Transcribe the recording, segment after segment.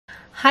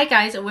Hi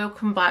guys, and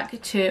welcome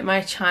back to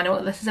my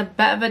channel. This is a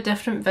bit of a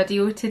different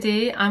video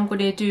today. I'm going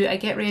to do a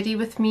get ready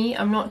with me.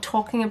 I'm not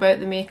talking about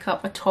the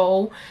makeup at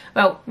all.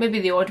 Well, maybe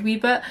the odd wee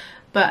bit,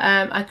 but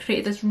I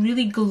created this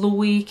really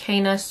glowy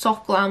kind of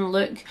soft glam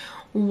look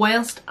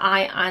whilst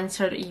I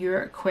answered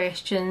your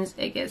questions.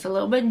 It gets a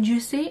little bit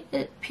juicy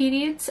at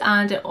periods,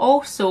 and it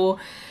also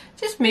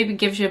just maybe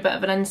gives you a bit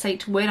of an insight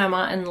to where I'm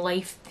at in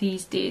life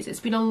these days. It's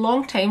been a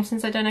long time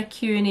since I've done a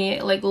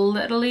Q&A, like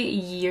literally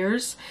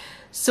years.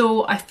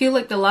 So I feel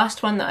like the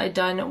last one that I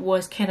done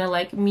was kind of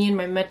like me in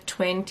my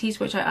mid-20s,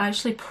 which I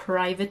actually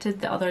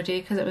privated the other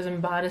day because it was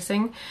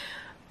embarrassing.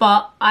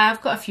 But I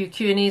have got a few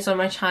Q&As on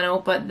my channel,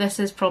 but this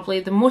is probably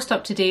the most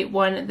up-to-date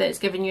one that's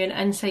giving you an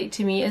insight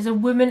to me as a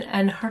woman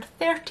in her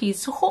 30s,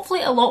 so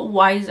hopefully a lot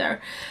wiser.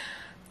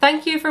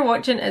 Thank you for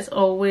watching as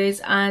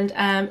always, and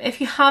if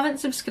you haven't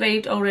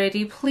subscribed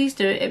already, please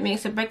do. It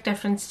makes a big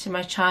difference to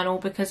my channel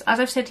because, as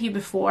I've said to you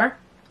before,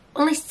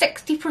 only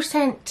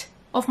 60%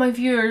 of my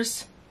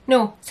viewers,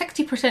 no,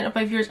 60% of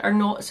my viewers are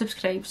not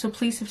subscribed, so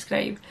please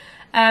subscribe.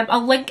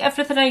 I'll link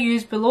everything I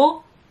use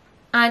below,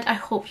 and I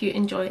hope you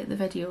enjoy the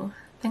video.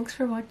 Thanks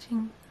for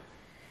watching.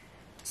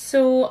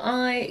 So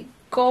I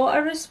got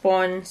a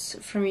response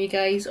from you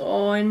guys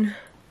on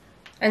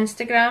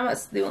Instagram.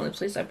 That's the only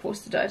place I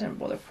posted it. I didn't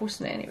bother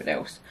posting it anywhere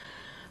else.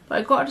 But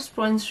I got a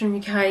response from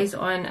you guys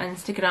on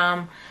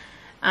Instagram,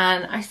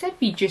 and I said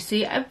be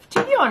juicy.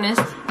 To be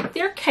honest,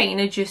 they're kind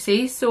of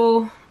juicy,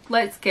 so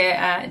let's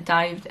get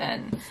dived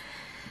in.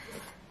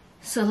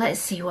 So let's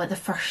see what the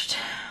first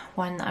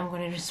one that I'm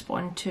going to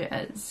respond to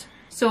is.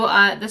 So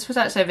this was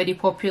actually a very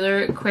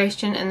popular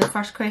question, and the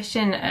first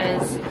question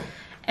is,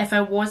 if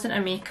I wasn't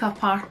a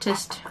makeup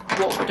artist,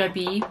 what would I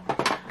be?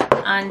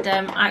 And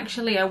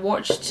actually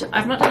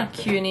I've not done a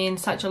Q&A in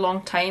such a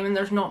long time, and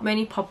there's not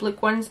many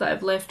public ones that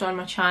I've left on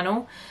my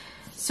channel.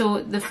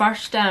 So the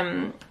first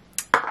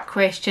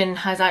question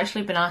has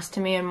actually been asked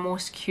to me in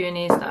most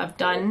Q&As that I've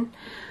done,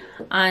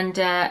 and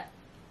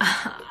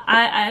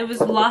I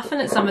was laughing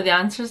at some of the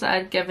answers that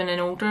I'd given in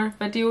older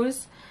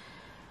videos,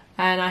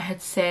 and I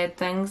had said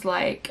things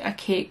like a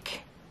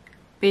cake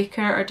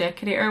baker or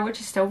decorator, which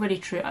is still very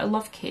true. I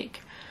love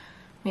cake.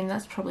 I mean,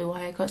 that's probably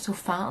why I got so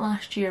fat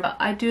last year. But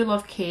I do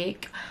love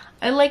cake.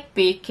 I like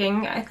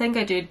baking. I think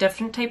I do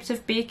different types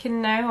of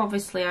baking now.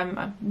 Obviously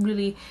I'm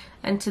really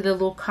into the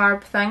low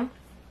carb thing,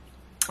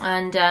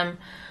 and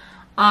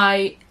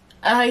I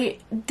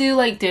do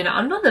like doing it.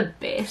 I'm not the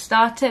best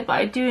at it, but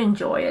I do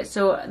enjoy it,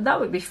 so that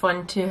would be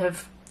fun to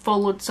have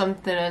followed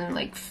something in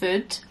like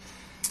food,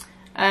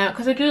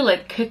 because I do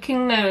like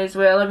cooking now as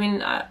well. I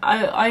mean,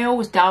 I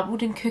always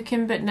dabbled in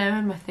cooking, but now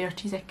in my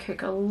 30s I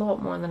cook a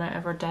lot more than I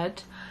ever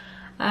did.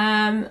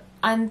 And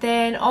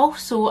then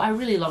also I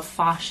really love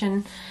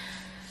fashion,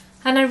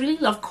 and I really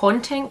love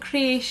content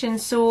creation.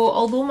 So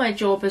although my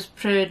job is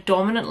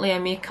predominantly a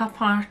makeup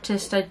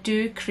artist, I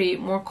do create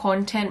more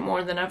content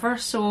more than ever,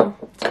 so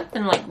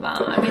something like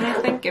that. I mean, I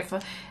think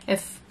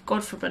if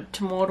God forbid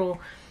tomorrow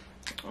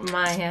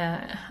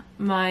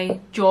my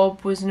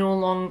job was no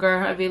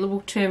longer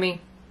available to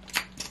me,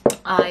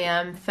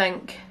 I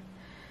think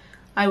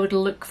I would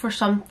look for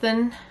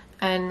something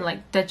in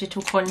like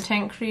digital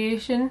content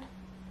creation.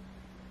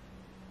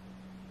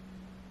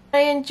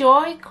 I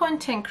enjoy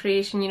content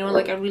creation, you know,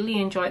 like I really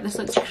enjoy it. This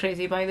looks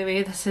crazy, by the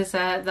way. This is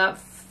that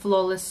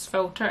flawless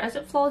filter. Is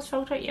it flawless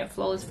filter? Yeah,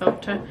 flawless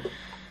filter.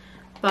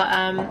 But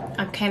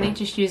I'm kind of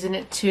just using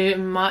it to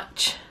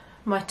match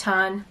my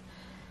tan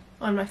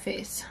on my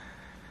face.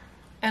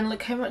 And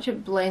look how much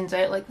it blends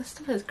out. Like, this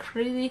stuff is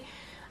crazy.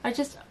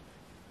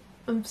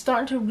 I'm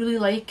starting to really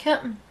like it.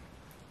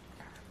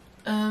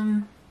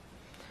 I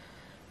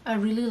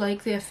really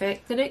like the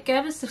effect that it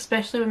gives,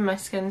 especially when my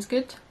skin's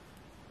good.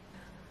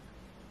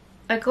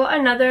 I got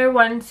another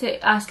one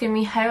asking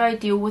me how I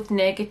deal with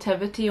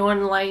negativity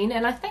online,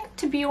 and I think,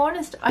 to be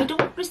honest, I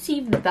don't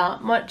receive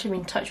that much. I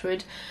mean, touch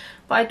wood,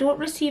 but I don't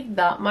receive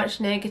that much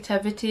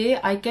negativity.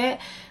 I get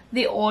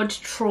the odd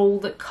troll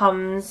that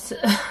comes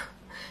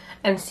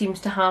and seems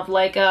to have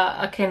like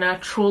a kind of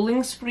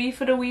trolling spree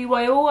for a wee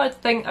while. I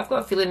think I've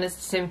got a feeling it's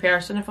the same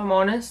person, if I'm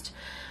honest.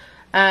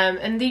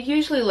 And they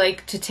usually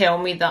like to tell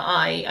me that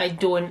I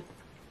don't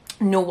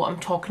know what I'm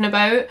talking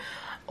about,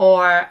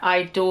 or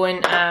I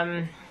don't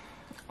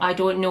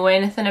know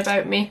anything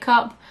about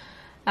makeup,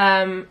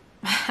 and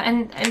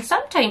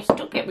sometimes,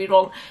 don't get me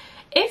wrong,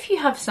 if you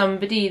have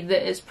somebody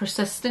that is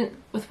persistent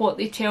with what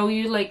they tell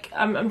you, like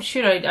I'm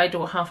sure I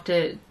don't have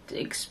to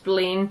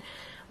explain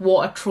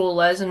what a troll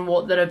is and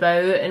what they're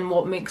about and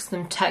what makes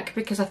them tick,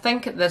 because I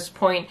think at this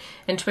point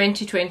in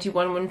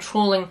 2021, when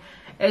trolling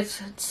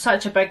is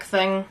such a big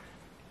thing,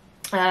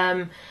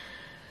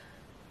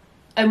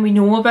 and we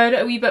know about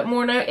it a wee bit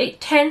more now,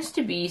 it tends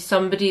to be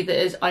somebody that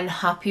is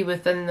unhappy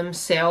within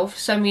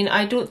themselves. I mean,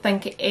 I don't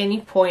think at any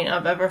point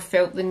I've ever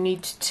felt the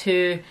need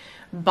to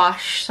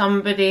bash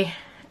somebody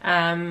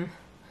under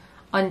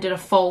a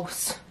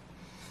false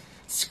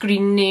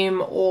screen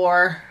name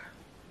or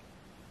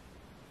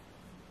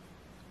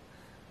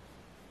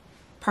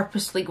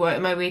purposely go out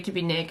of my way to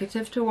be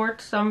negative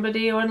towards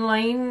somebody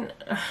online.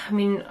 I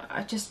mean,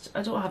 I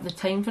don't have the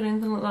time for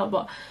anything like that,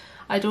 but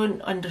I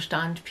don't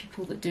understand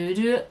people that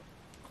do it.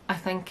 I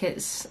think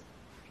it's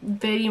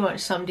very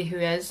much somebody who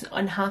is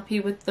unhappy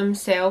with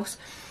themselves.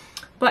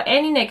 But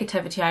any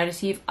negativity I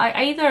receive,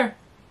 I either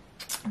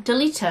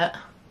delete it,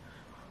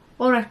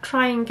 or I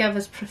try and give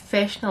as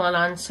professional an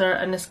answer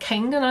and as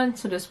kind an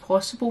answer as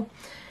possible.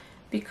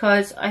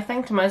 Because I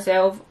think to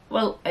myself,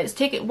 well, it's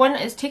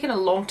taken a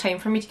long time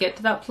for me to get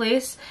to that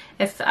place.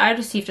 If I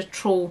received a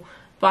troll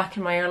back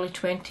in my early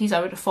 20s,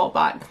 I would have fought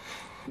back.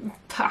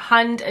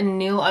 Hand and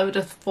nail, I would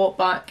have fought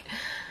back.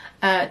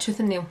 Tooth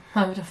and nail,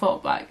 I would have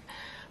fought back.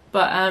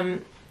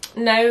 But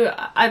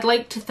now I'd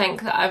like to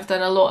think that I've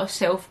done a lot of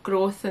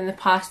self-growth in the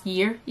past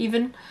year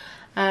even.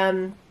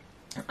 I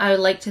would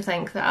like to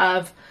think that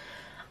I've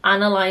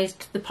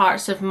analysed the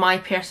parts of my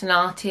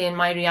personality and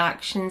my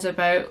reactions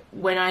about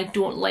when I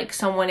don't like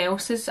someone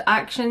else's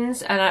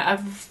actions, and I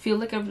feel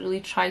like I've really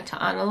tried to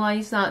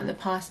analyse that in the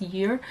past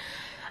year,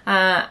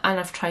 and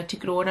I've tried to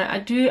grow. And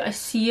I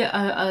see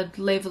a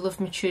level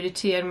of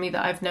maturity in me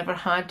that I've never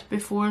had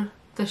before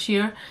this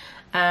year,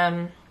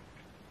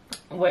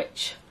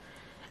 which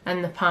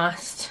in the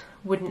past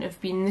wouldn't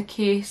have been the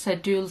case. I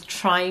do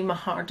try my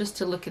hardest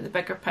to look at the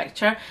bigger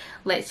picture.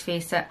 Let's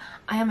face it,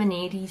 I am an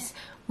Aries,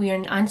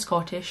 and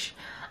Scottish.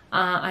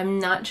 I'm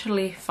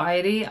naturally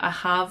fiery, I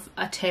have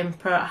a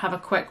temper, I have a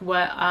quick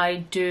wit,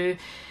 I do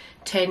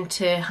tend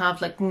to have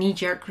like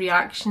knee-jerk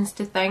reactions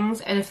to things,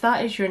 and if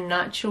that is your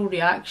natural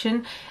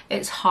reaction,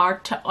 it's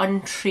hard to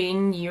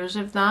untrain years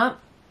of that.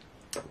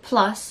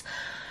 Plus,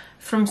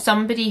 from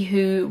somebody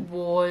who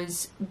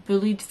was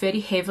bullied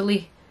very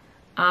heavily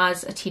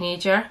as a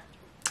teenager,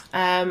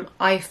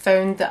 I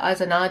found that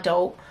as an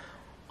adult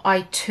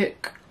I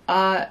took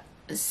a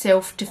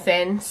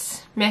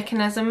self-defense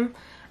mechanism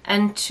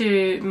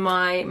into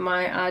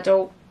my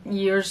adult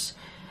years,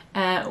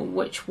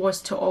 which was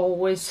to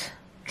always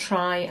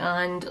try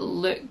and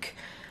look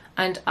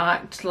and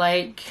act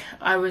like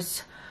I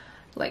was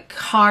like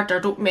harder,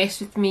 don't mess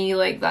with me,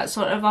 like that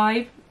sort of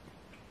vibe.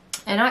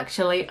 And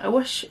actually I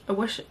wish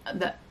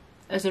that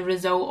as a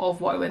result of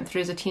what I went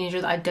through as a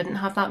teenager that I didn't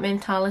have that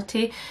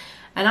mentality.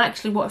 And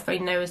actually what I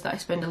find now is that I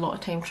spend a lot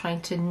of time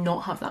trying to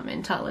not have that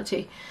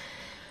mentality.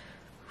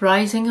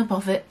 Rising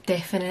above it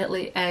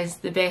definitely is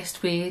the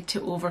best way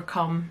to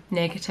overcome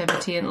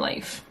negativity in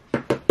life.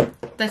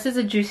 This is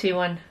a juicy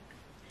one.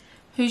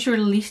 Who's your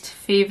least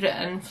favourite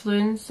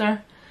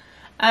influencer?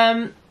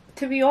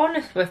 To be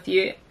honest with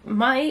you,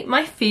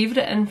 my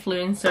favourite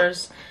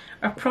influencers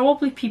are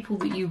probably people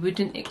that you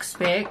wouldn't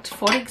expect.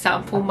 For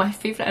example, my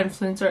favourite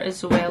influencer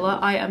is Zoella.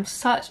 I am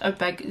such a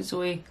big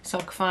Zoe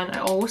Sugg fan. I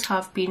always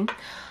have been.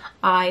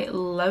 I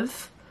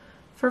live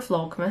for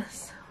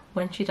Vlogmas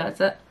when she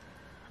does it.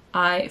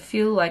 I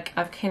feel like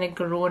I've kind of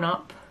grown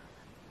up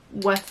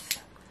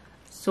with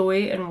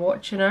Zoe and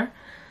watching her,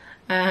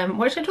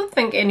 which I don't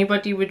think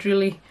anybody would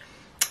really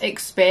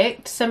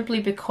expect, simply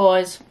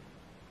because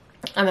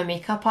I'm a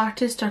makeup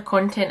artist. Her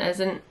content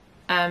isn't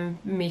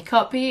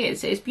makeup-y,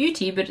 it's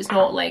beauty, but it's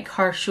not like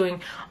her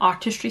showing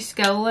artistry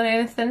skill or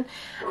anything.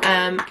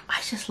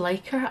 I just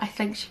like her. I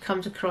think she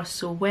comes across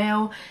so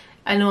well.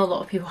 I know a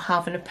lot of people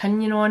have an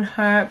opinion on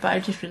her, but I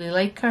just really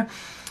like her.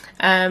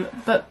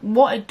 But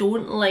what I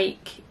don't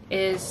like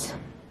is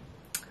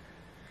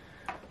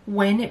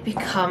when it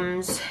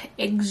becomes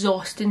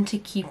exhausting to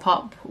keep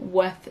up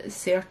with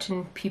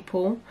certain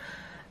people.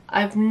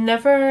 I've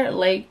never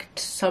liked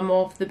some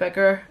of the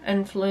bigger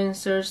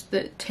influencers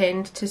that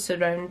tend to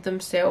surround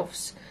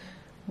themselves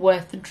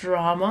with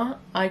drama.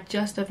 I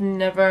just have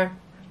never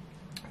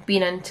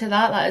been into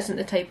that. That isn't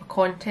the type of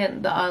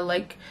content that I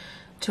like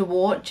to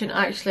watch, and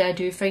actually I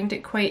do find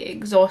it quite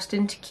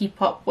exhausting to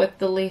keep up with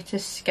the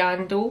latest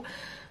scandal.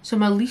 So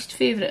my least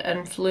favourite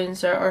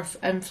influencer or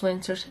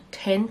influencers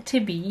tend to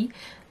be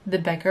the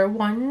bigger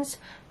ones.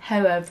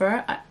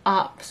 However, I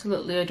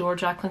absolutely adore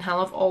Jaclyn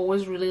Hill. I've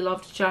always really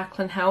loved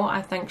Jaclyn Hill.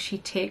 I think she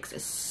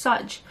takes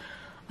such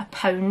a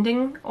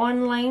pounding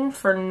online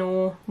for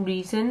no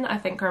reason. I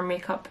think her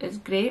makeup is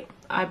great.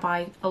 I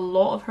buy a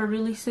lot of her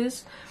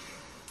releases.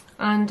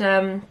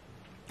 And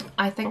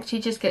I think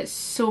she just gets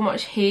so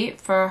much hate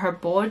for her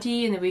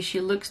body and the way she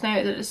looks now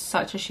that it's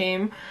such a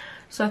shame.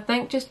 So I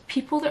think just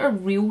people that are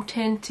real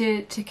tend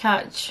to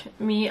catch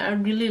me. I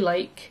really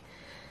like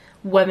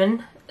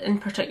women in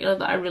particular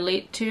that I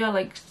relate to. I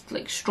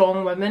like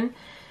strong women.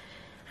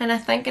 And I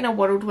think in a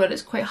world where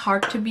it's quite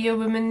hard to be a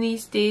woman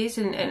these days,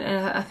 and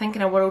I think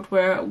in a world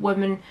where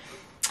women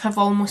have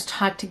almost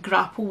had to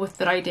grapple with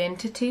their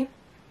identity,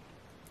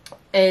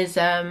 is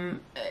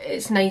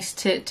it's nice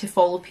to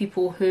follow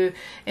people who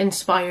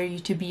inspire you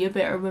to be a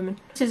better woman.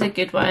 This is a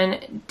good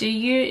one. Do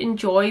you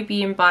enjoy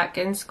being back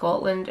in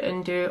Scotland,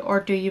 and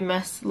do you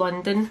miss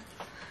London?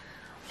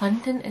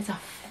 London is a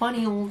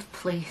funny old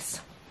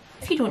place.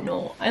 If you don't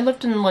know, I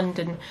lived in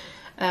London.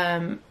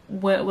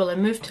 Well, I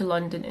moved to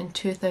London in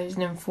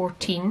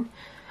 2014,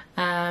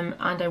 and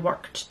I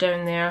worked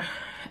down there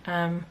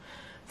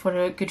for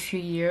a good few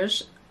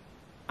years.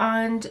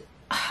 And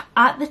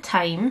at the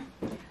time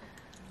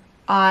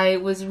I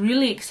was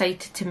really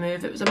excited to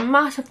move. It was a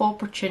massive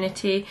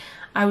opportunity.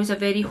 I was a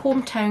very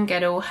hometown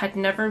girl, had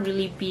never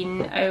really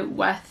been out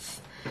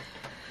with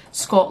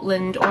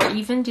Scotland, or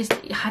even just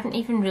hadn't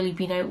even really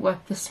been out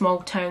with the small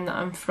town that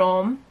I'm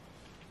from,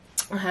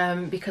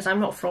 because I'm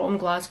not from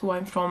Glasgow,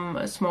 I'm from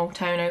a small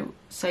town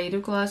outside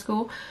of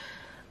Glasgow,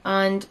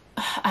 and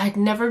I had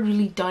never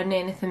really done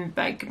anything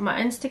big.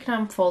 My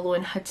Instagram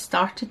following had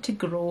started to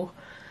grow.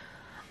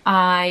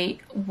 I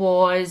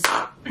was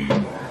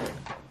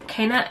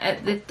kind of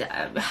at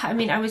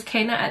I was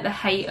kind of at the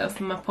height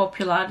of my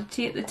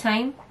popularity at the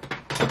time,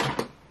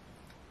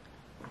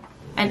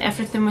 and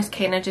everything was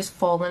kind of just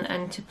falling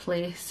into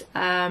place.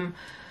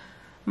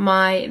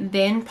 My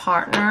then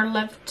partner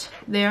lived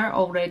there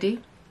already,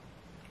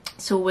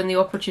 so when the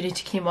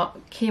opportunity came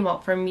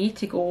up for me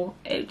to go,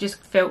 it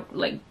just felt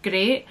like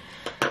great.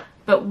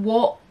 But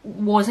what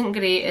wasn't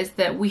great is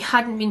that we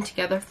hadn't been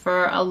together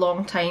for a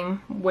long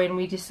time when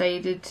we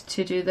decided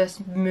to do this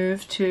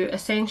move to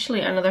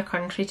essentially another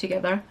country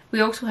together.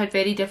 We also had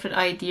very different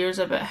ideas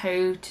about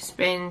how to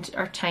spend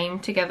our time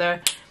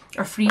together,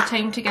 our free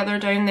time together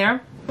down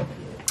there.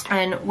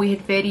 And we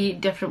had very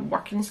different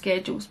working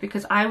schedules,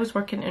 because I was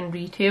working in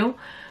retail.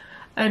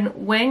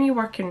 And when you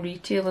work in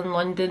retail in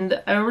London,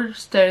 the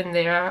hours down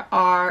there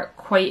are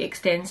quite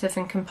extensive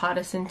in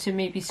comparison to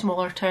maybe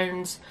smaller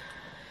towns.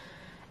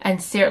 And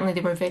certainly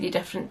they were very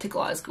different to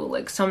Glasgow.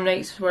 Like some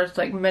nights were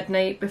like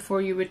midnight before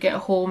you would get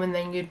home, and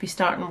then you'd be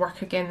starting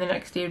work again the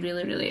next day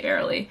really, really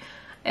early.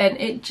 And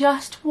it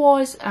just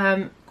was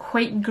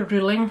quite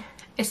gruelling,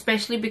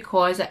 especially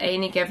because at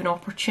any given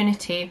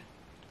opportunity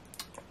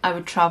I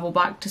would travel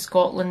back to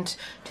Scotland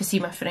to see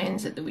my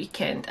friends at the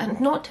weekend.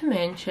 And not to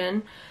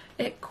mention,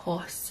 it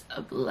costs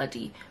a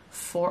bloody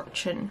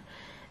fortune.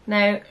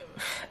 Now,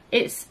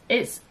 it's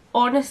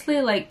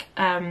honestly like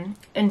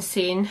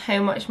insane how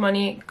much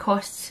money it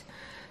costs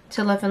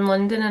to live in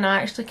London, and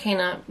I actually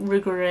kind of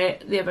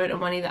regret the amount of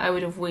money that I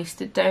would have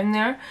wasted down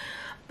there.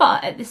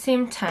 But at the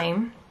same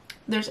time,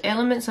 there's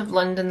elements of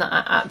London that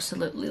I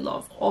absolutely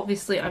love.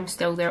 Obviously I'm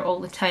still there all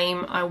the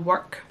time. I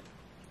work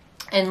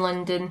in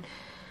London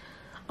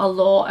a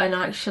lot, and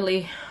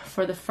actually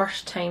for the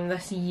first time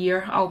this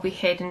year I'll be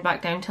heading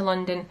back down to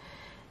London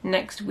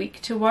next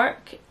week to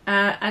work.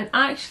 And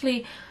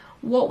actually,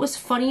 what was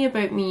funny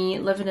about me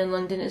living in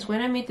London is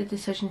when I made the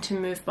decision to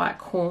move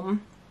back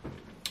home,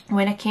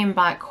 when I came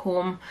back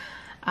home,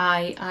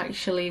 I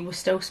actually was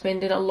still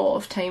spending a lot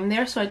of time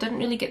there, so I didn't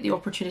really get the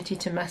opportunity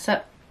to miss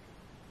it.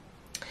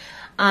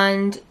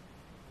 And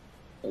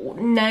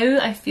now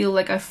I feel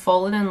like I've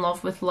fallen in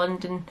love with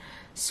London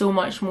so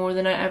much more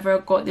than I ever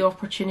got the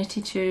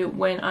opportunity to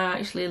when I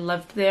actually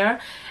lived there.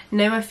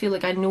 Now I feel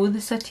like I know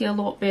the city a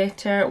lot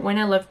better. When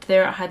I lived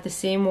there, I had the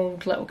same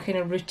old little kind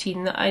of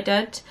routine that I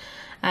did.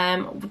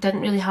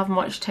 Didn't really have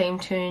much time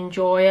to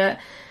enjoy it.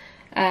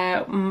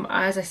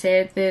 As I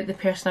said, the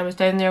person I was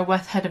down there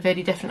with had a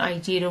very different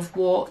idea of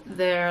what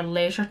their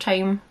leisure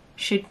time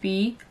should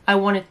be. I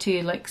wanted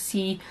to like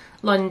see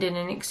London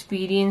and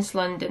experience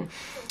London.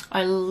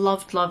 I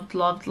loved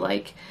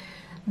like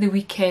the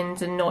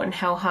weekends in Notting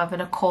Hill, having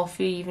a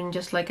coffee, even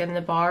just like in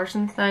the bars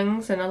and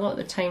things. And a lot of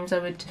the times I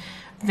would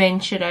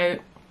venture out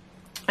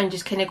and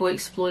just kind of go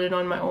exploring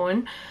on my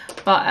own.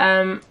 But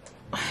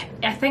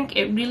I think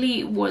it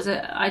really was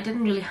I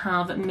didn't really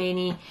have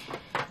many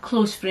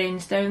close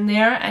friends down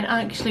there. And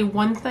actually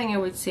one thing I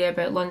would say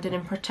about London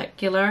in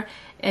particular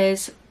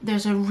is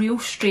there's a real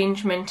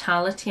strange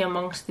mentality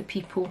amongst the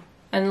people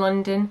in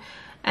London.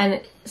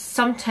 And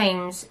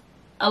sometimes,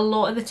 a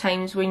lot of the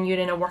times when you're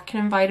in a working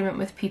environment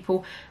with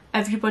people,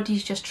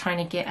 everybody's just trying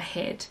to get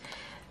ahead.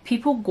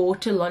 People go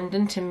to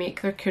London to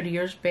make their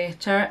careers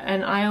better,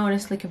 and I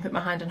honestly can put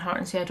my hand on heart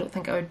and say I don't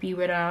think I would be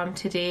where I am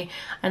today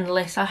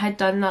unless I had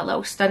done that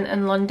little stint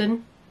in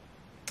London.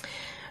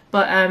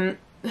 But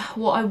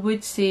what I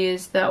would say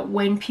is that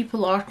when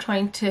people are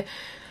trying to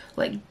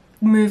like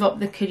move up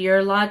the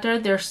career ladder,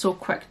 they're so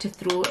quick to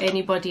throw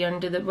anybody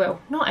under the,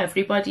 well, not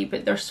everybody,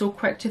 but they're so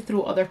quick to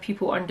throw other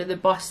people under the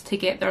bus to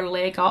get their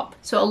leg up.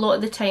 So a lot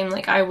of the time,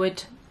 like, I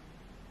would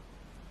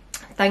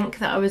think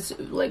that I was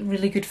like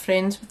really good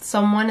friends with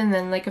someone, and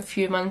then like a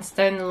few months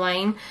down the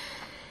line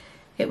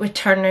it would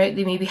turn out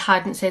they maybe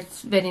hadn't said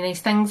very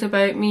nice things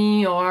about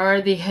me, or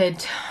they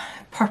had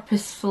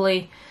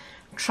purposefully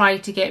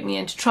tried to get me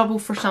into trouble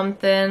for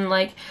something.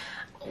 Like,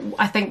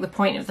 I think the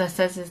point of this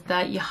is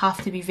that you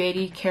have to be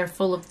very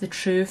careful of the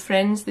true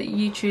friends that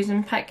you choose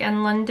and pick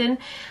in London.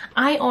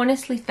 I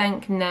honestly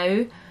think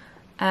now,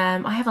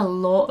 I have a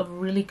lot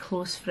of really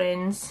close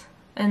friends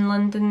in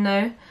London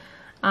now,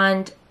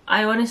 and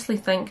I honestly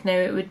think now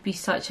it would be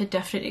such a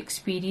different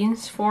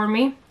experience for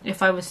me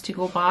if I was to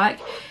go back.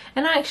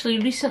 And actually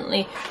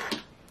recently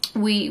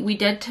we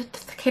did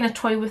kind of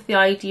toy with the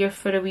idea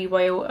for a wee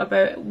while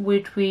about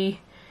would we,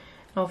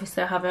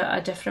 obviously I have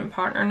a different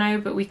partner now,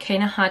 but we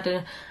kind of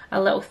had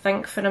a little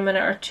think for a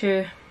minute or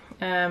two,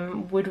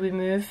 would we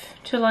move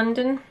to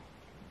London?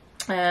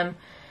 And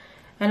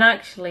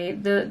actually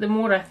the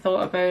more I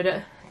thought about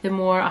it, the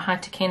more I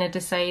had to kind of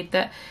decide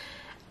that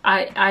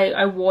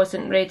I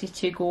wasn't ready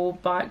to go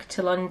back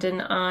to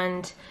London.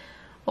 And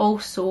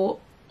also,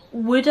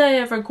 would I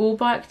ever go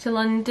back to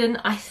London?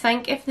 I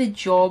think if the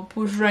job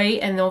was right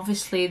and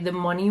obviously the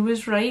money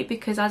was right,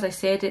 because as I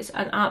said, it's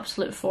an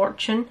absolute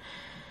fortune.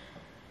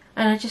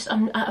 And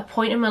I'm at a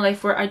point in my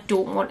life where I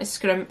don't want to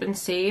scrimp and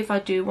save. I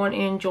do want to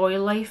enjoy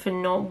life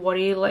and not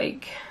worry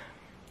like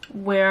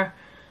where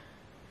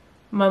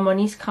my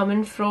money's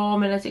coming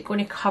from and is it going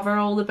to cover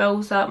all the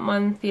bills that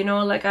month, you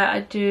know. Like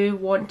I do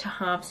want to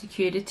have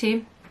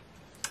security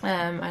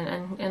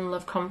and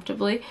live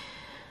comfortably,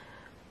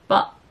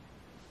 but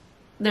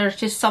there's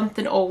just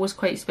something always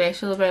quite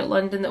special about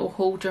London that will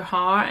hold your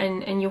heart,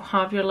 and you'll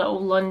have your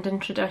little London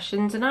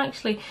traditions. And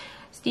actually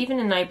Stephen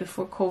and I,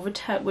 before COVID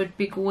hit, would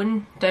be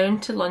going down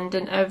to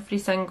London every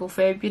single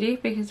February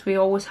because we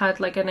always had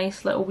like a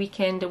nice little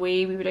weekend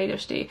away. We would either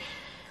stay,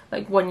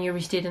 like one year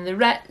we stayed in the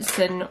Ritz,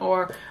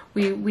 or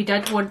we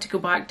did want to go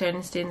back down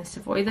and stay in the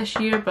Savoy this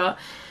year, but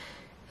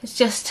it's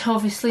just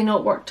obviously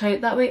not worked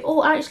out that way.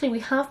 Oh, actually we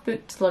have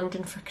booked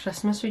London for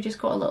Christmas. We just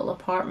got a little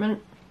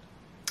apartment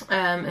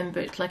and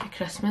booked like a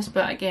Christmas,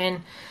 but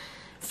again,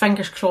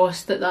 fingers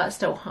crossed that that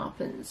still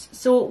happens.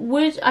 So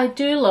I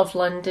do love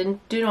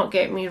London, do not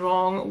get me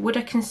wrong. Would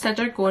I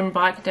consider going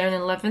back down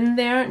and living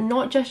there?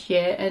 Not just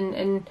yet,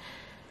 and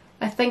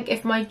I think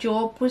if my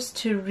job was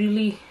to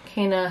really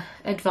kind of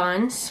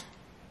advance,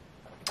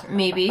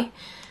 maybe.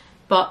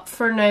 But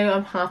for now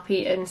I'm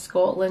happy in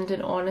Scotland,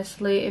 and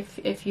honestly,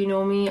 if you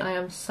know me, I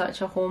am such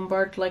a home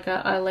bird. Like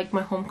I like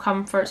my home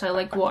comforts, I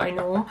like what I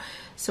know.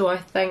 So I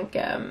think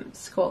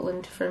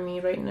Scotland for me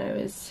right now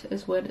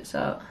is where it's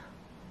at.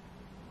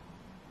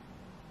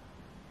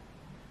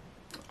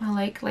 I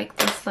like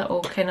this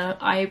little kind of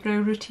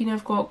eyebrow routine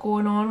I've got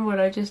going on,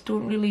 where I just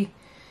don't really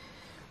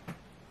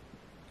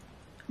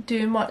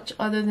do much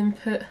other than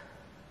put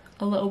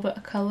a little bit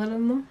of colour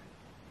in them.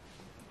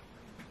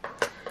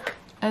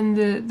 And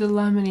the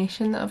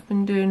lamination that I've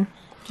been doing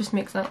just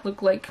makes that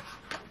look like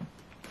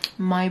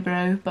my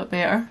brow but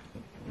better.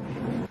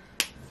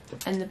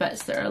 And the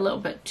bits that are a little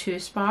bit too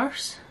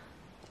sparse,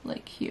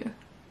 like here.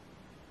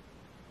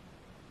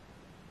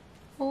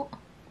 Oh.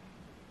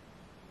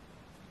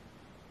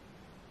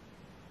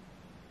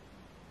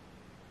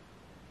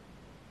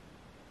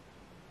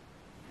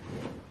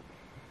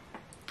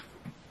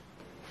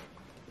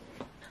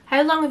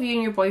 How long have you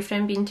and your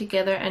boyfriend been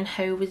together, and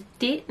how was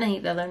date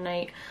night the other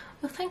night?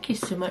 Well, thank you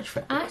so much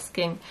for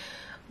asking.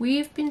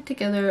 We've been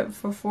together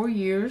for 4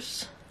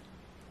 years.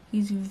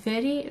 He's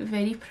very,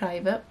 very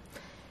private.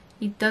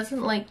 He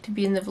doesn't like to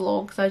be in the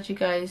vlogs, as you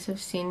guys have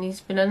seen.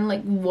 He's been in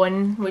like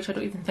one, which I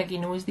don't even think he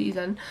knows that he's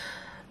in,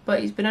 but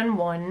he's been in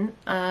one.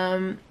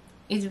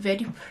 He's a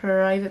very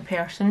private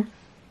person.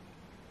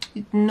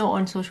 He's not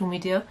on social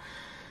media,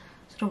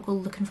 so don't go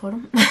looking for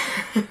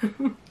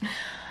him.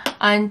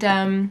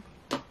 And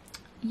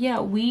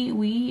yeah,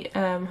 we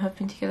have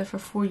been together for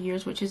 4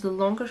 years, which is the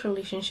longest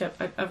relationship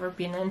I've ever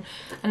been in,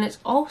 and it's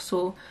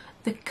also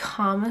the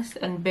calmest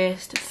and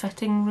best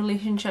fitting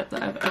relationship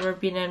that I've ever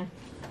been in.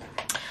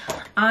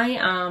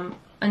 I'm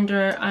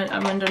under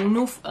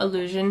no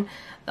illusion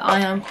that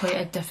I am quite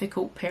a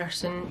difficult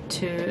person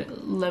to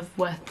live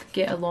with,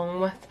 get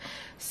along with,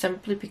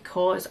 simply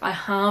because I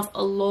have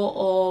a lot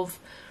of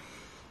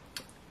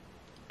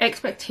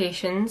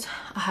expectations.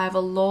 I have a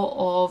lot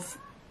of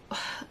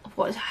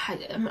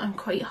I'm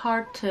quite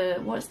hard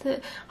to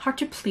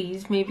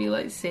please, maybe,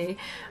 let's say,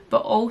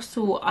 but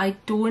also I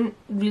don't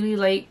really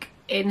like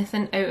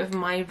anything out of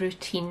my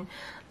routine.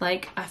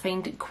 Like, I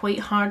find it quite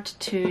hard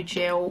to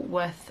gel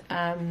with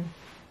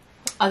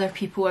other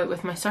people out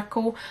with my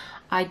circle.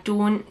 I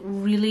don't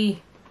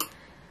really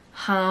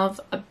have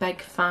a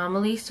big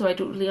family, so I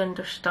don't really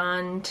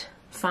understand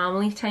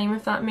family time,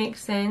 if that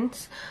makes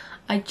sense.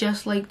 I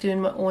just like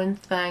doing my own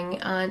thing,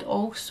 and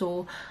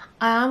also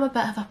I am a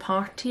bit of a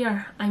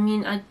partier. I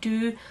mean, I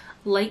do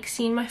like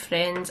seeing my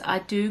friends. I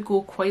do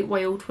go quite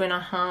wild when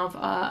I have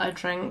a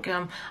drink.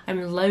 I'm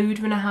loud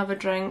when I have a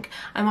drink.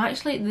 I'm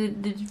actually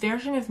the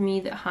version of me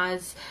that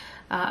has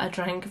a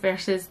drink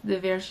versus the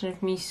version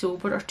of me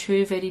sober are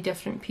two very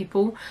different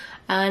people,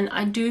 and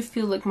I do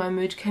feel like my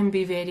mood can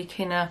be very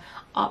kind of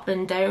up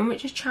and down,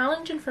 which is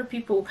challenging for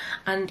people.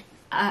 And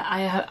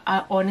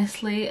I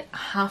honestly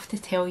have to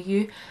tell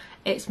you,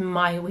 it's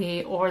my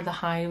way or the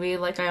highway.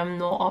 Like, I am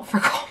not up for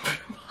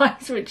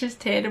compromise, which is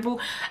terrible.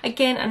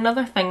 Again,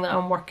 another thing that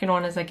I'm working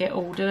on as I get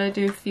older, I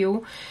do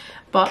feel.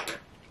 But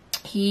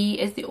he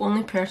is the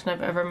only person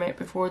I've ever met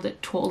before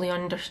that totally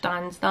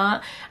understands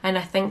that, and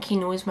I think he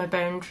knows my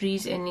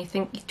boundaries, and I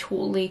think he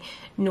totally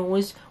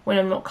knows when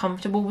I'm not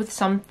comfortable with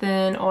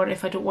something or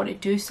if I don't want to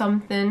do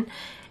something,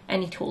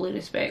 and he totally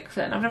respects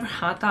it. And I've never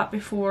had that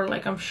before.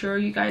 Like, I'm sure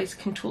you guys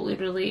can totally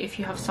relate if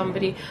you have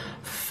somebody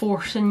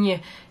forcing you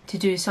to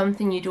do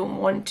something you don't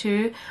want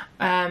to.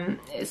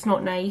 It's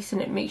not nice,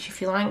 and it makes you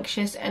feel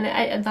anxious, and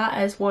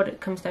that is what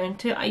it comes down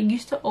to. I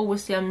used to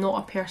always say I'm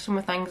not a person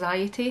with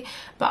anxiety,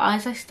 but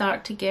as I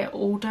start to get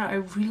older, I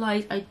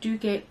realise I do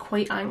get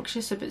quite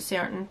anxious about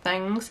certain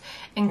things,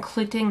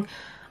 including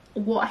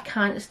what I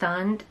can't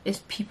stand is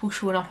people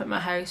showing up at my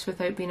house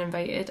without being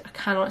invited. I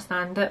cannot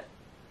stand it.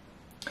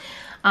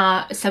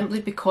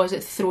 Simply because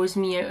it throws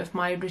me out of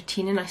my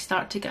routine and I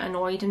start to get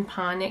annoyed and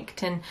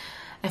panicked, and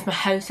if my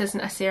house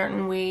isn't a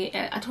certain way,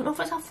 I don't know if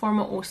it's a form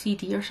of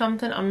OCD or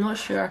something, I'm not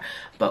sure,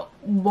 but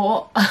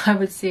what I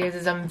would say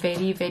is I'm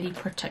very, very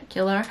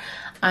particular,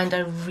 and I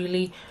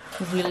really,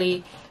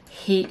 really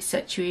hate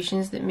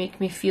situations that make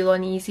me feel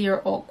uneasy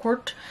or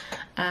awkward.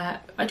 I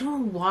don't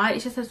know why,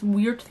 it's just this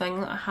weird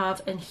thing that I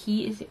have, and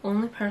he is the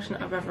only person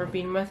I've ever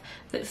been with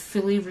that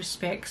fully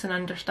respects and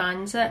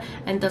understands it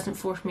and doesn't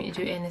force me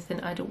to do anything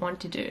I don't want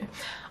to do.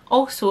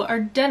 Also, our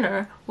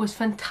dinner was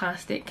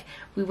fantastic.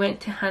 We went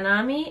to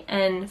HANAMI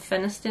in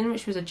Finnieston,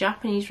 which was a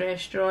Japanese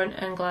restaurant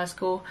in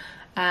Glasgow.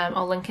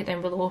 I'll link it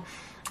down below.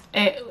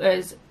 It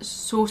was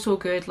so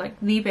good, like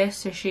the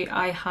best sushi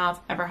I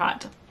have ever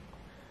had.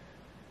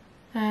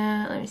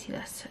 Let me see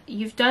this.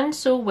 You've done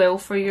so well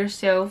for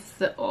yourself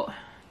that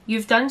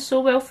you've done so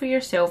well for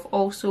yourself.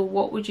 Also,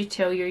 what would you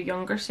tell your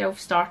younger self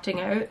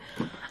starting out?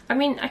 I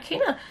mean, I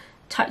kind of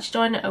touched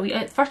on it a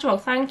wee. First of all,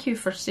 thank you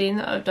for saying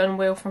that I've done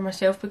well for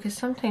myself, because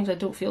sometimes I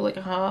don't feel like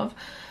I have.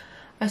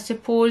 I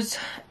suppose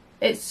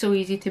it's so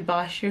easy to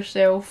bash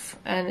yourself,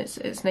 and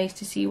it's nice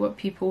to see what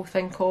people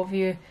think of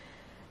you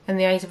in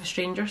the eyes of a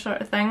stranger,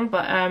 sort of thing.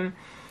 But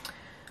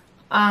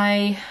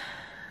I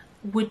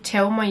would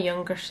tell my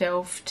younger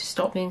self to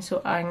stop being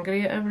so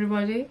angry at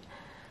everybody.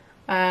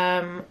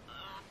 I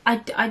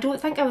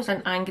don't think I was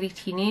an angry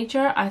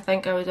teenager. I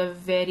think I was a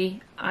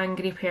very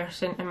angry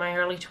person in my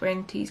early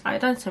 20s. I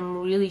done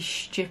some really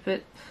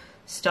stupid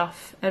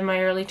stuff in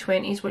my early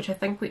 20s, which I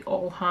think we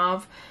all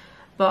have,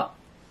 but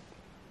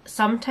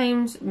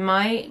sometimes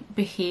my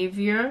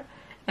behaviour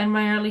in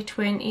my early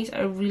 20s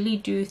I really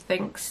do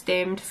think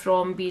stemmed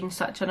from being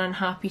such an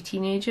unhappy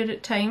teenager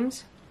at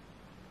times.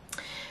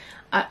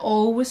 I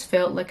always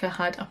felt like I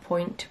had a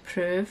point to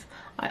prove.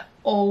 I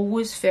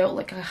always felt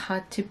like I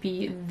had to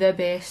be the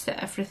best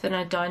at everything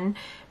I'd done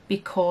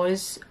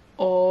because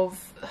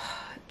of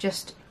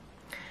just...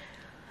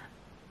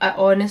 I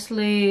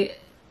honestly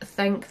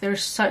think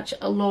there's such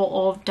a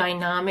lot of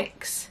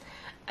dynamics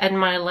in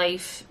my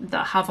life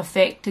that have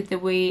affected the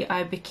way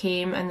I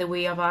became and the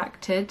way I've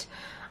acted.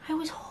 I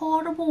was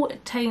horrible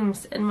at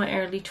times in my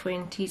early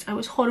 20s. I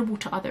was horrible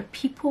to other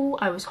people.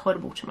 I was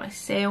horrible to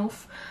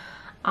myself.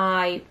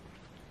 I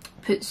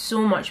put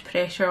so much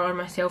pressure on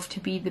myself to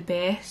be the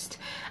best,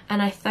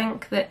 and I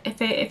think that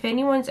if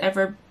anyone's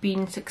ever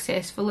been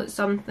successful at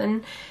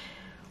something,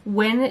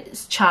 when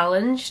it's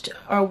challenged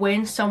or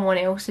when someone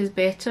else is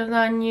better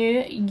than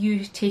you,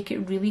 you take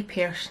it really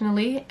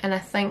personally. And I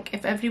think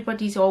if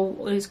everybody's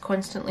always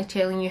constantly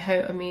telling you how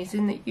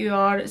amazing that you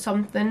are at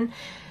something,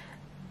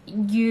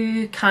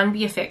 you can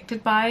be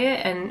affected by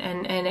it,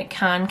 and it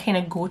can kind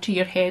of go to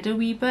your head a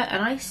wee bit.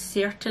 And I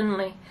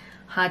certainly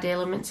had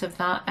elements of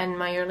that in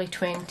my early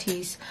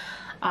 20s.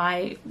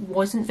 I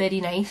wasn't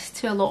very nice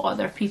to a lot of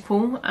other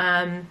people.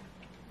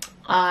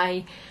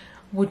 I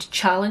would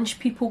challenge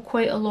people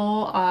quite a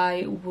lot.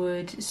 I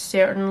would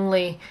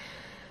certainly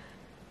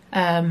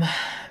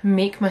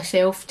make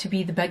myself to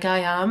be the big I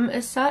am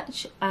as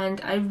such,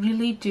 and I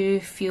really do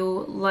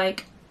feel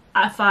like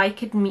if I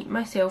could meet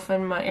myself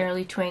in my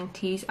early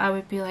 20s, I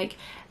would be like,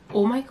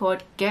 oh my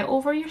god, get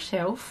over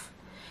yourself.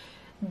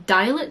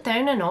 Dial it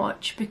down a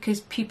notch,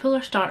 because people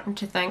are starting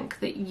to think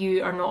that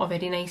you are not a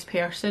very nice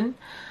person.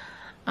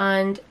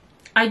 And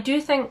I do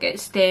think it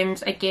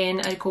stems,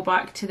 again, I go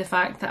back to the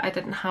fact that I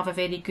didn't have a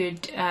very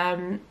good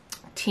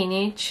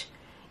teenage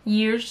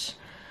years,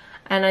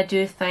 and I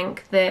do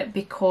think that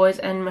because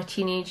in my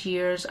teenage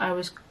years I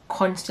was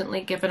constantly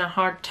given a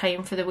hard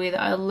time for the way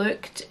that I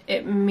looked,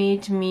 it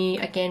made me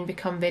again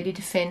become very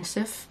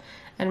defensive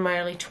in my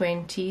early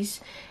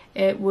 20s.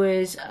 It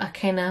was a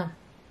kind of...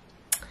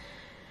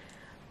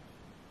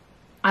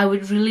 I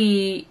would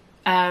really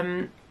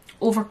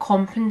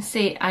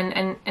overcompensate,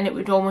 and it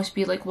would almost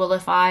be like, well,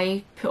 if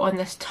I put on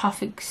this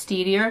tough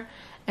exterior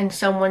and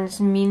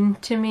someone's mean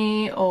to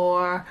me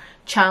or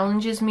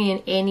challenges me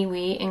in any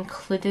way,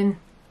 including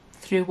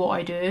through what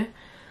I do,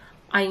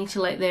 I need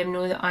to let them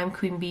know that I'm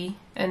Queen Bee,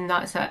 and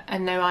that's it.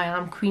 And now I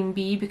am Queen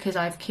Bee because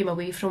I've came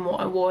away from what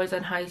I was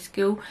in high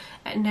school,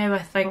 and now I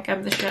think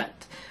I'm the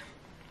shit,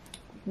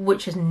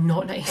 which is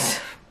not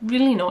nice.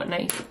 Really not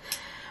nice.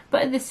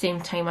 But at the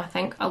same time, I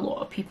think a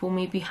lot of people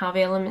maybe have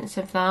elements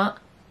of that.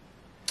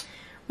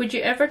 Would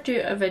you ever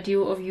do a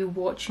video of you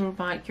watching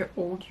back your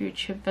old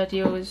YouTube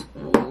videos?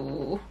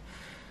 Oh,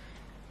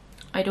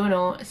 I don't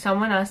know.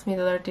 Someone asked me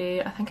the other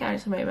day, I think it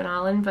actually might have been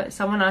Alan, but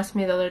someone asked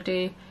me the other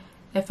day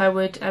if I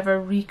would ever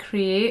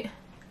recreate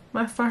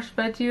my first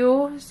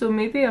video, so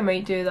maybe I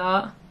might do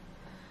that.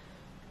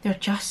 They're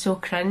just so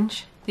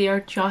cringe. They are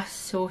just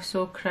so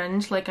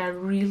cringe. Like, I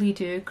really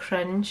do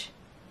cringe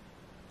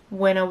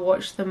when I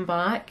watch them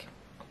back.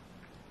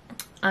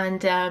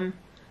 And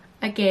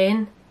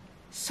again,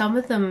 some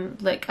of them,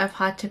 like, I've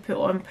had to put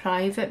on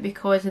private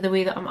because of the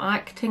way that I'm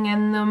acting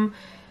in them,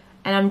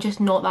 and I'm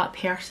just not that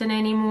person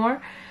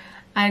anymore.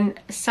 And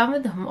some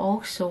of them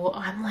also,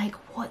 I'm like,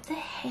 what the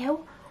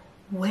hell?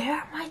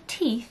 where my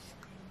teeth,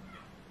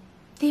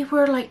 they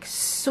were like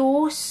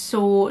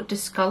so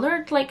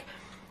discoloured. Like,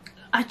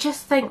 I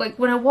just think, like,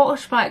 when I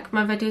watch back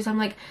my videos, I'm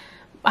like,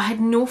 I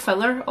had no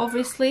filler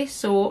obviously,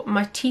 so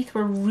my teeth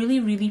were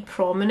really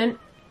prominent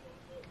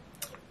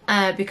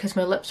because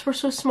my lips were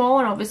so small.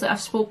 And obviously I've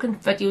spoken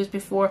videos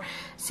before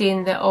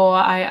saying that, oh,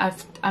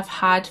 I've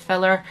had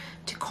filler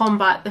to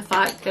combat the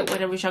fact that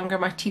when I was younger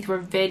my teeth were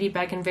very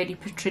big and very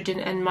protruding,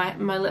 and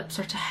my lips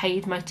are to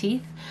hide my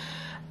teeth.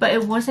 But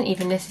it wasn't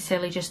even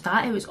necessarily just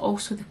that, it was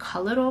also the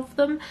colour of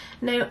them.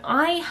 Now,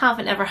 I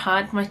haven't ever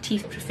had my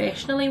teeth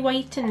professionally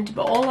whitened,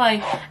 but all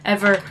I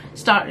ever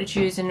started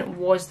using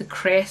was the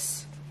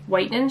Crest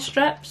whitening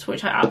strips,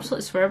 which I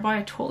absolutely swear by.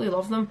 I totally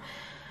love them.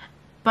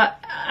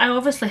 But I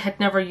obviously had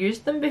never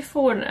used them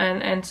before,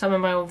 and in some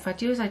of my old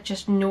videos I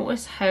just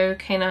noticed how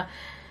kind of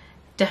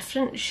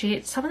different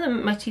shades. Some of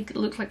them, my teeth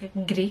looked like a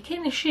grey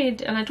kind of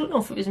shade, and I don't know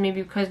if it was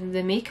maybe because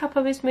the makeup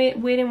I was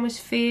wearing was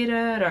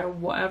fairer or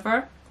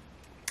whatever.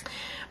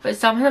 But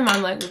some of them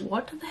I'm like,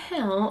 what the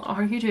hell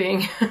are you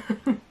doing?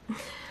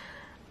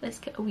 Let's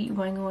get a wee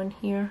wing on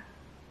here.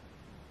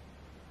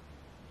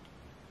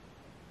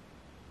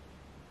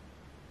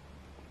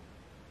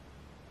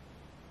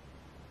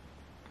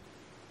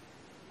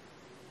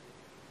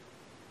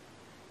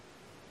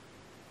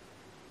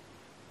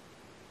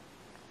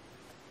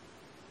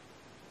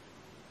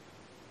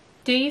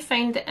 Do you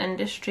find the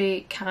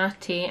industry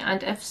catty,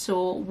 and if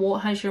so, what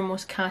has your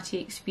most catty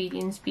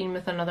experience been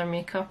with another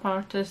makeup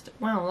artist?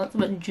 Well, that's a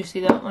bit juicy,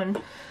 that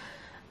one.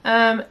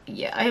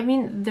 Yeah, I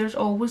mean, there's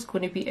always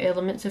going to be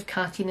elements of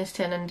cattiness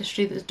to an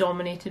industry that's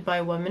dominated by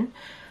women.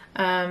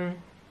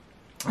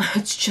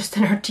 It's just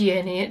in our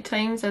DNA at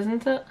times,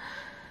 isn't it?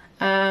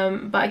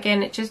 But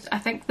again, it just, I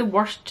think the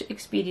worst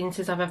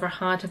experiences I've ever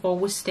had have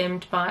always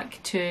stemmed back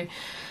to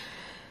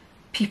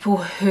people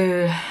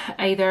who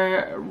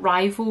either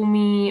rival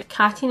me.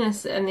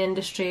 Cattiness in the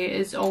industry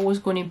is always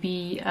going to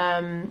be,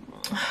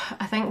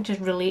 I think,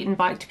 just relating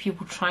back to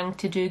people trying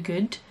to do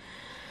good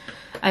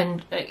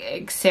and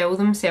excel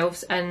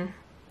themselves in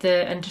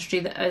the industry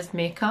that is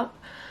makeup.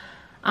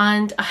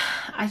 And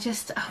I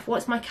just,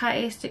 what's my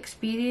cattiest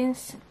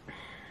experience?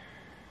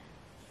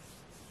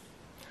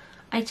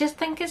 I just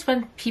think it's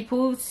when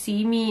people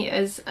see me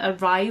as a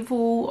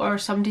rival or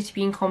somebody to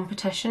be in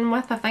competition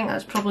with. I think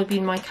that's probably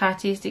been my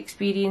cattiest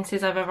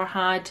experiences I've ever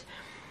had.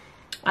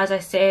 As I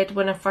said,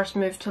 when I first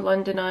moved to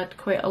London, I had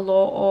quite a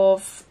lot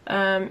of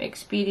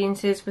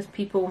experiences with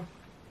people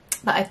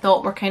that I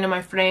thought were kind of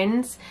my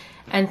friends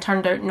and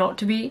turned out not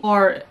to be.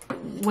 Or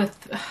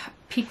with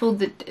people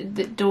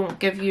that don't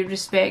give you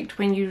respect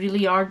when you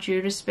really are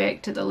due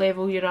respect at the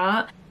level you're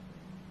at.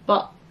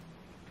 But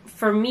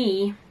for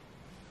me,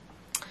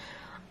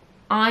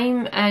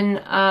 I'm in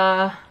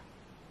a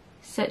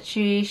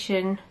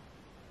situation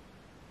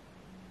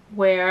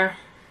where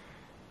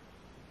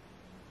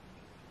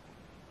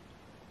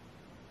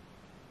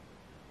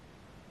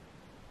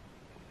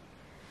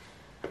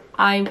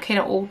I'm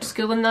kind of old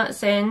school in that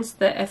sense,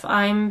 that if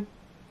I've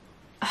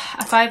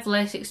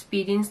less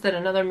experience than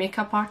another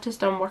makeup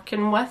artist I'm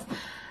working with,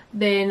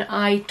 then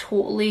I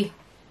totally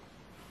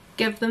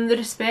give them the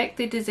respect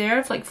they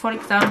deserve. Like, for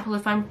example,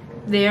 if I'm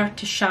there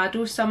to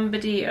shadow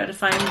somebody or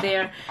if I'm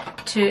there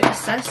to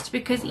assist,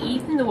 because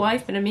even though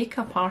I've been a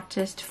makeup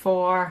artist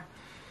for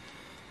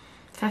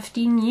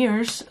 15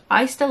 years,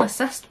 I still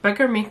assist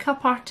bigger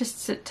makeup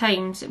artists at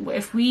times.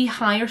 If we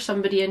hire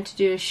somebody in to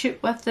do a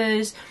shoot with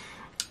us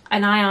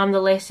and I am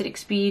the lesser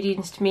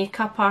experienced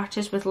makeup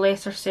artist with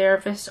lesser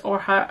service, or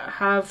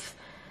have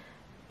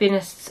been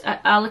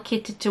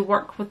allocated to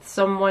work with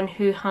someone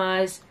who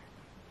has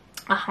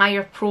a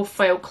higher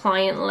profile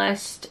client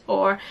list,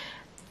 or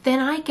then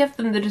I give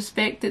them the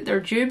respect that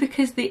they're due,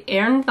 because they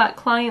earned that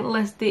client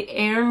list. They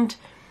earned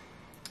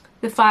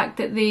the fact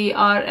that they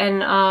are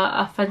in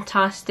a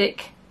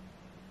fantastic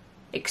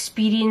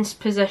experienced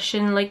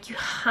position. Like, you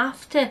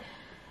have to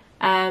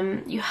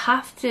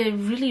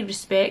really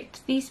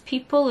respect these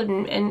people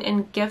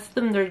and give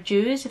them their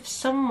dues. If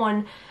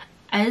someone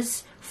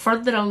is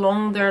further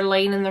along their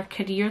line in their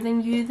career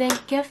than you, then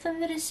give them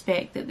the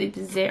respect that they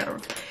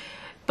deserve.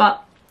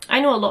 But I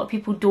know a lot of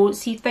people don't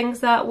see things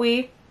that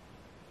way.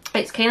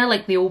 It's kind of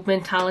like the old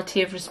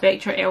mentality of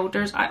respect your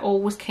elders. I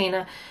always kind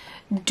of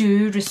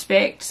do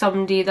respect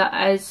somebody that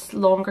is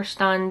longer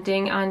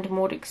standing and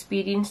more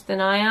experienced than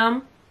I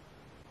am.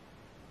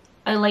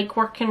 I like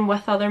working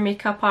with other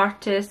makeup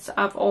artists.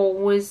 I've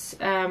always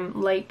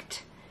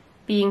liked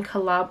being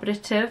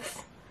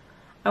collaborative.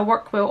 I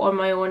work well on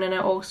my own, and I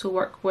also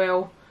work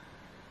well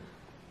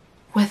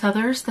with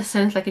others. This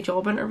sounds like a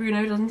job interview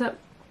now, doesn't it?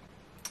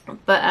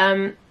 But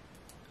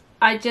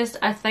I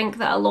think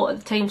that a lot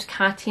of the times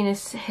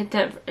cattiness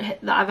that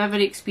I've ever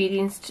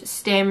experienced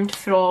stemmed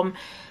from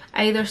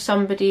either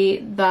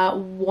somebody that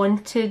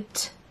wanted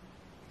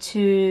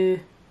to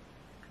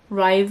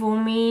rival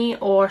me,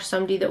 or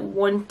somebody that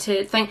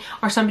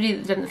or somebody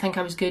that didn't think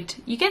I was good.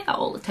 You get that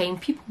all the time.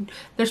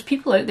 There's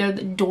people out there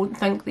that don't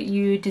think that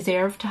you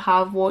deserve to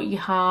have what you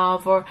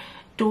have, or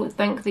don't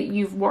think that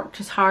you've worked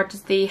as hard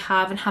as they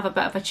have and have a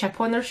bit of a chip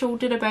on their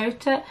shoulder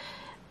about it.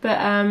 But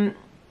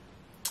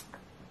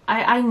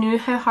I knew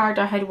how hard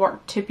I had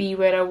worked to be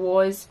where I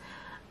was.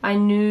 I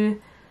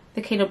knew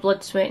the kind of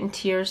blood, sweat and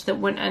tears that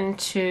went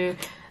into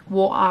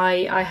what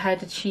I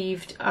had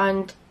achieved,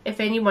 and if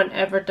anyone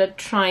ever did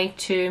try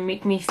to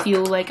make me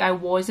feel like I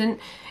wasn't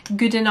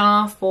good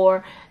enough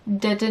or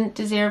didn't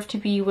deserve to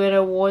be where I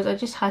was, I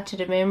just had to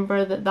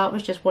remember that that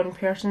was just one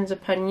person's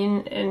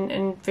opinion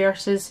and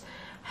versus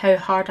how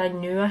hard I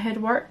knew I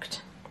had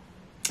worked.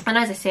 And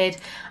as I said,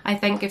 I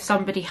think if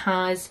somebody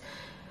has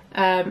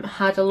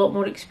had a lot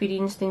more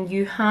experience than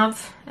you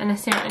have in a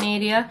certain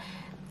area,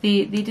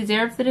 they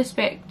deserve the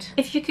respect.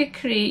 If you could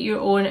create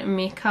your own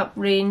makeup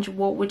range,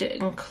 what would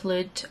it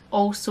include?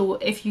 Also,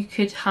 if you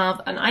could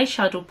have an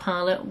eyeshadow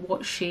palette,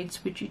 what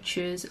shades would you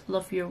choose?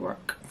 Love your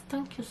work.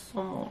 Thank you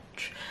so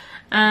much.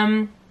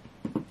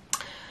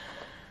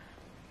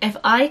 If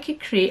I could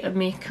create a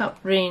makeup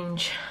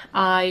range,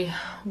 I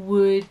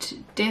would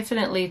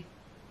definitely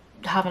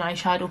have an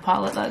eyeshadow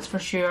palette, that's for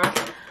sure.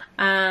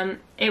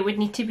 It would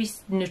need to be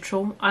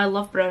neutral. I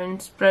love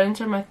browns.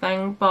 Browns are my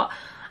thing, but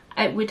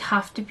it would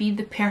have to be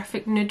the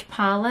perfect nude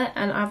palette,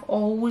 and I've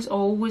always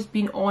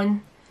been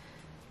on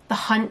the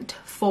hunt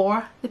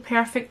for the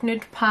perfect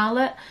nude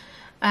palette.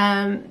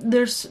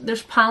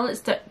 There's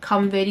palettes that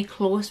come very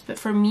close, but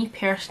for me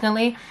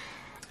personally,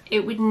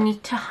 it would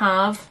need to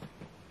have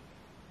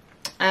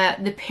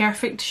the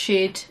perfect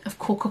shade of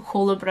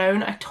Coca-Cola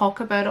brown. I talk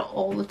about it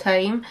all the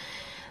time.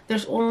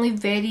 There's only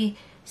very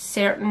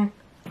certain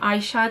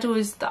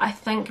eyeshadows that I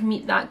think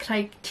meet that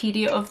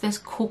criteria of this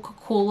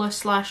Coca-Cola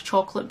 /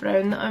 chocolate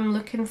brown that I'm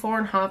looking for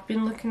and have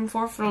been looking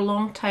for a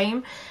long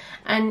time.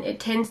 And it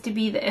tends to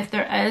be that if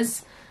there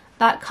is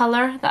that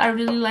colour that I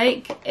really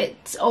like,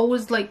 it's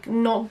always like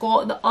not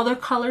got the other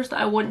colours that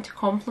I want to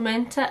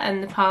complement it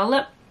in the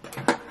palette.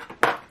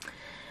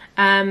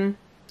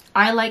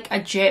 I like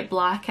a jet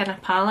black in a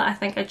palette. I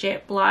think a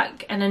jet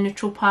black in a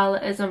neutral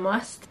palette is a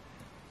must.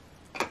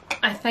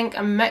 I think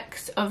a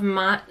mix of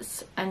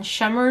mattes and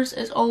shimmers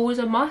is always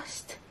a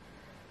must.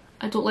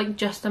 I don't like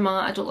just a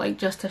matte, I don't like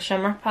just a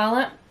shimmer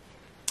palette.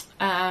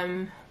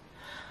 I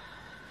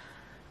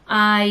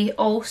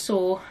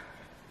also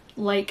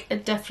like a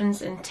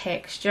difference in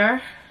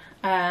texture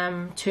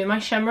to my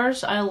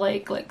shimmers. I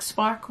like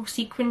sparkle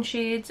sequin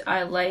shades.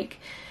 I like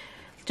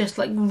just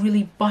like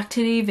really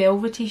buttery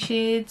velvety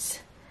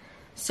shades.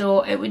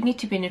 So it would need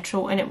to be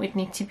neutral, and it would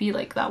need to be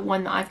like that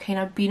one that I've kind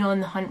of been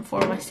on the hunt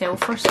for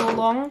myself for so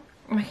long.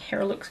 My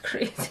hair looks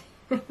crazy.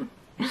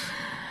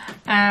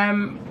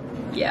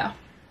 Yeah.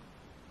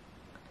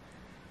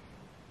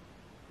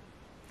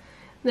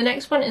 The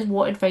next one is,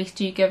 what advice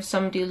do you give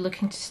somebody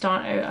looking to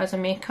start out as a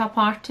makeup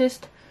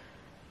artist?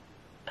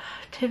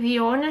 To be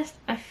honest,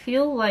 I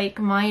feel like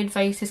my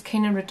advice is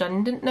kind of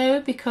redundant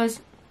now,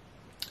 because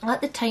at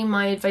the time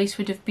my advice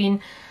would have been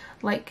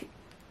like,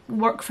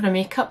 work for a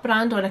makeup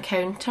brand on a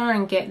counter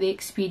and get the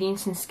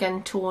experience in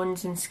skin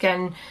tones and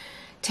skin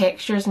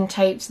textures and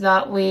types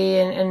that way,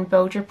 and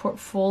build your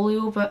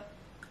portfolio. But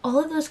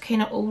all of those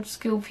kind of old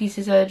school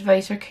pieces of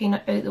advice are kind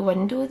of out the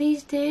window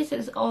these days.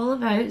 It's all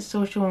about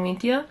social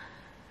media,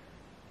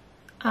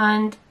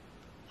 and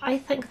I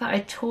think that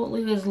I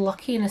totally was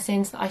lucky in a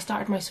sense that I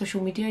started my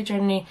social media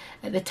journey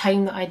at the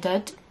time that I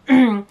did.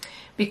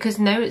 Because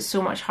now it's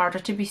so much harder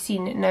to be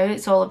seen. Now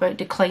it's all about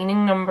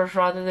declining numbers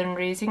rather than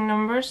raising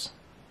numbers.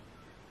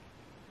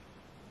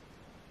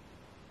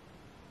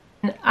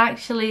 And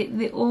actually,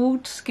 the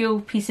old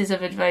school pieces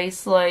of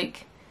advice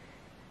like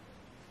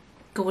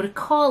go to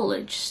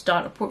college,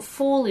 start a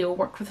portfolio,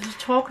 work with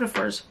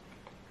photographers,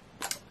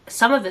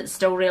 some of it's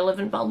still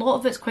relevant, but a lot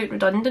of it's quite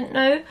redundant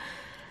now.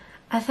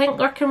 I think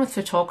working with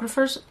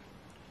photographers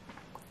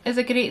is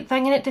a great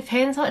thing, and it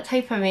depends what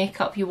type of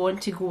makeup you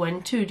want to go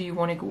into. Do you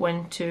want to go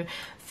into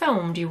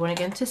film? Do you want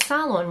to get into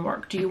salon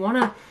work? Do you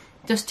want to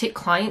just take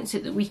clients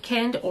at the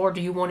weekend, or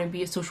do you want to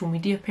be a social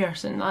media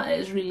person? That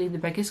is really the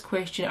biggest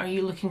question. Are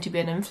you looking to be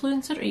an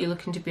influencer, or are you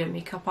looking to be a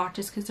makeup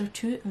artist? Because they're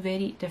two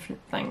very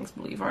different things,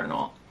 believe it or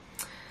not.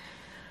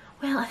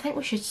 Well, I think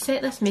we should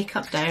set this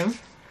makeup down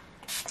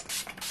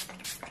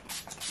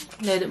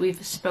now that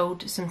we've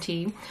spilled some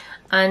tea.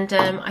 And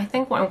I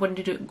think what I'm going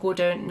to go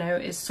down now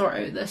is sort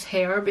out this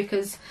hair,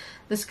 because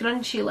the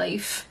scrunchy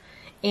life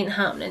ain't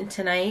happening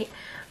tonight.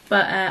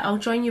 But I'll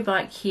join you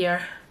back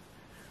here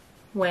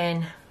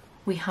when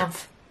we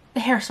have the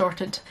hair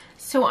sorted.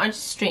 So I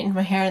just straightened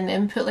my hair and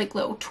then put like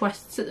little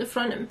twists at the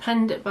front and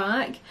pinned it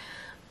back.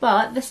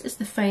 But this is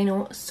the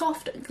final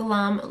soft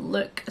glam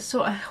look.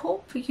 So I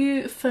hope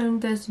you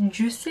found this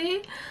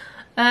juicy.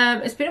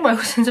 It's been a while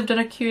since I've done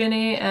a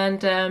Q&A,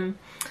 and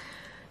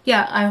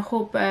yeah, I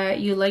hope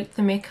you liked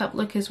the makeup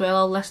look as well.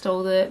 I'll list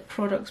all the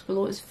products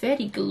below. It's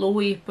very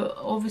glowy, but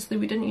obviously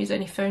we didn't use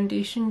any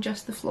foundation,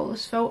 just the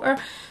Flawless filter.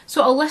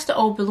 So I'll list it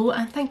all below,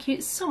 and thank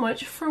you so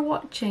much for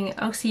watching.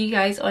 I'll see you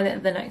guys on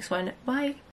the next one. Bye!